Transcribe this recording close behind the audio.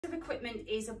Of equipment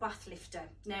is a bath lifter.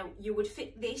 Now you would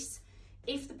fit this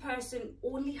if the person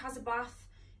only has a bath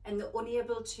and they're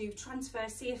unable to transfer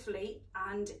safely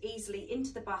and easily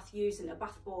into the bath using a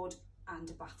bath board and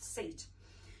a bath seat.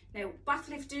 Now bath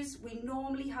lifters, we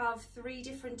normally have 3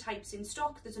 different types in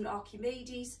stock. There's an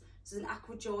Archimedes, there's an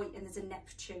Aquajoy and there's a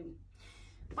Neptune.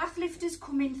 Bath lifters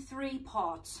come in 3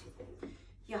 parts.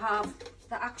 You have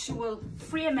the actual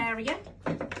frame area,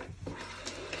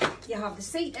 you have the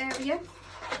seat area,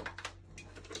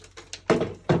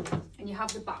 and you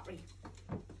have the battery.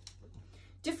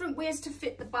 Different ways to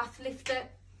fit the bath lifter,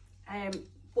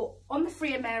 but on the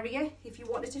frame area, if you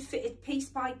wanted to fit it piece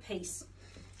by piece,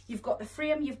 you've got the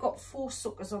frame, you've got 4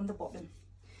 suckers on the bottom.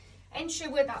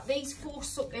 Ensure that these 4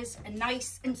 suckers are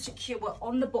nice and secure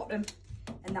on the bottom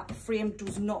and that the frame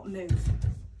does not move.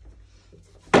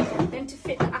 Then to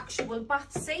fit the actual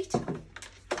bath seat,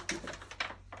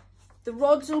 the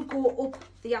rods will go up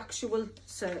the actual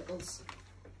circles.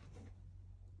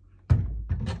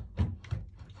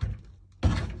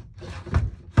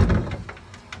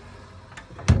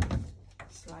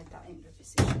 Slide that into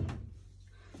position.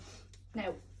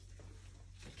 Now,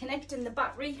 connecting the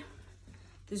battery,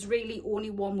 there's really only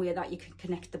one way that you can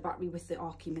connect the battery with the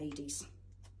Archimedes.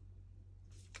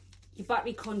 Your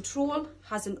battery control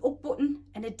has an up button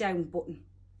and a down button.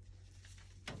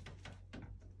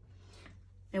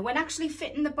 Now when actually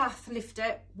fitting the bath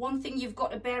lifter, one thing you've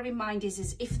got to bear in mind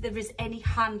is if there is any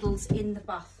handles in the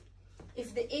bath.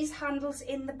 If there is handles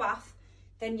in the bath,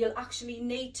 then you'll actually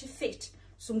need to fit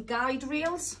some guide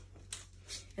rails,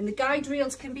 and the guide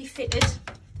rails can be fitted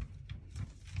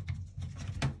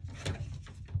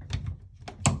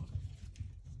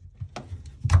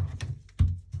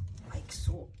like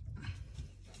so.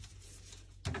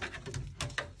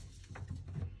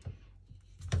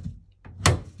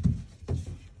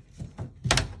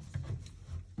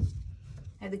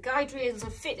 Now the guide rails are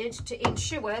fitted to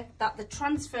ensure that the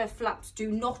transfer flaps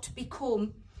do not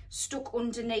become stuck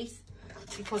underneath,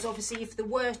 because obviously if they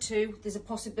were to, there's a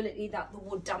possibility that they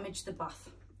would damage the bath.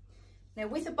 Now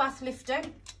with a bath lifter,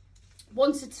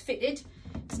 once it's fitted,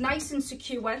 it's nice and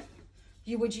secure.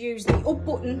 You would use the up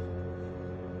button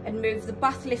and move the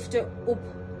bath lifter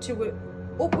up to an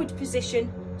upward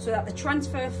position so that the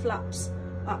transfer flaps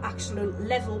are actually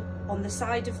level on the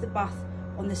side of the bath,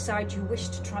 on the side you wish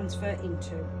to transfer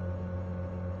into.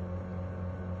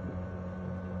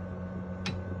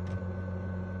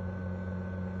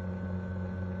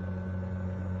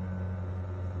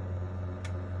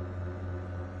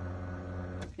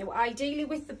 Now ideally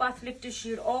with the bath lifters,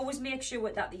 you should always make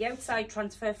sure that the outside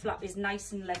transfer flap is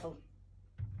nice and level.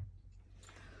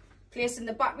 Placing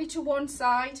the battery to one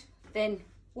side, then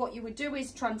what you would do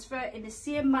is transfer in the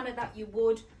same manner that you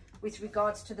would with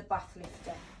regards to the bath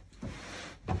lifter.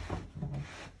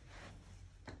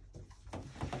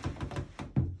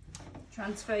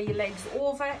 Transfer your legs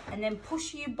over and then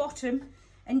push your bottom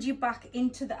and your back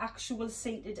into the actual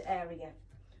seated area.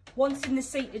 Once in the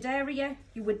seated area,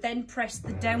 you would then press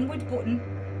the downward button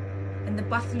and the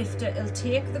bath lifter will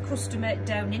take the customer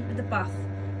down into the bath.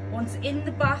 Once in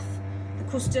the bath, the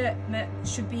customer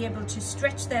should be able to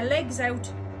stretch their legs out .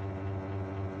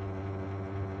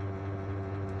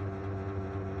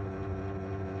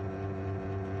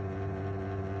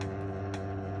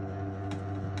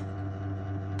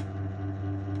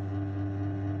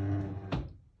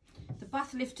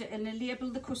 Bath lifter will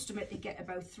enable the customer to get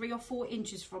about 3 or 4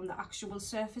 inches from the actual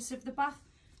surface of the bath.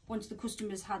 Once the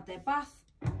customer's had their bath,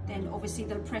 then obviously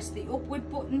they'll press the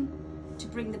upward button to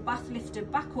bring the bath lifter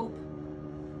back up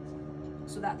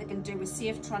so that they can do a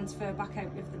safe transfer back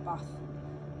out of the bath.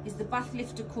 As the bath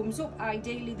lifter comes up,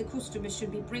 ideally the customer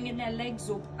should be bringing their legs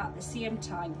up at the same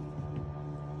time.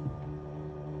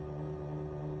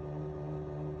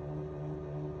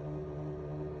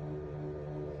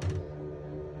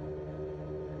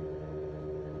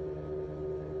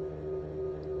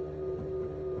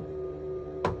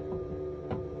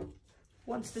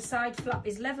 Once the side flap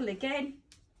is level again,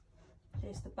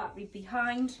 place the battery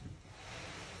behind,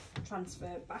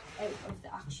 transfer back out of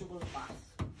the actual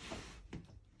bath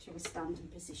to a standing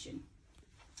position.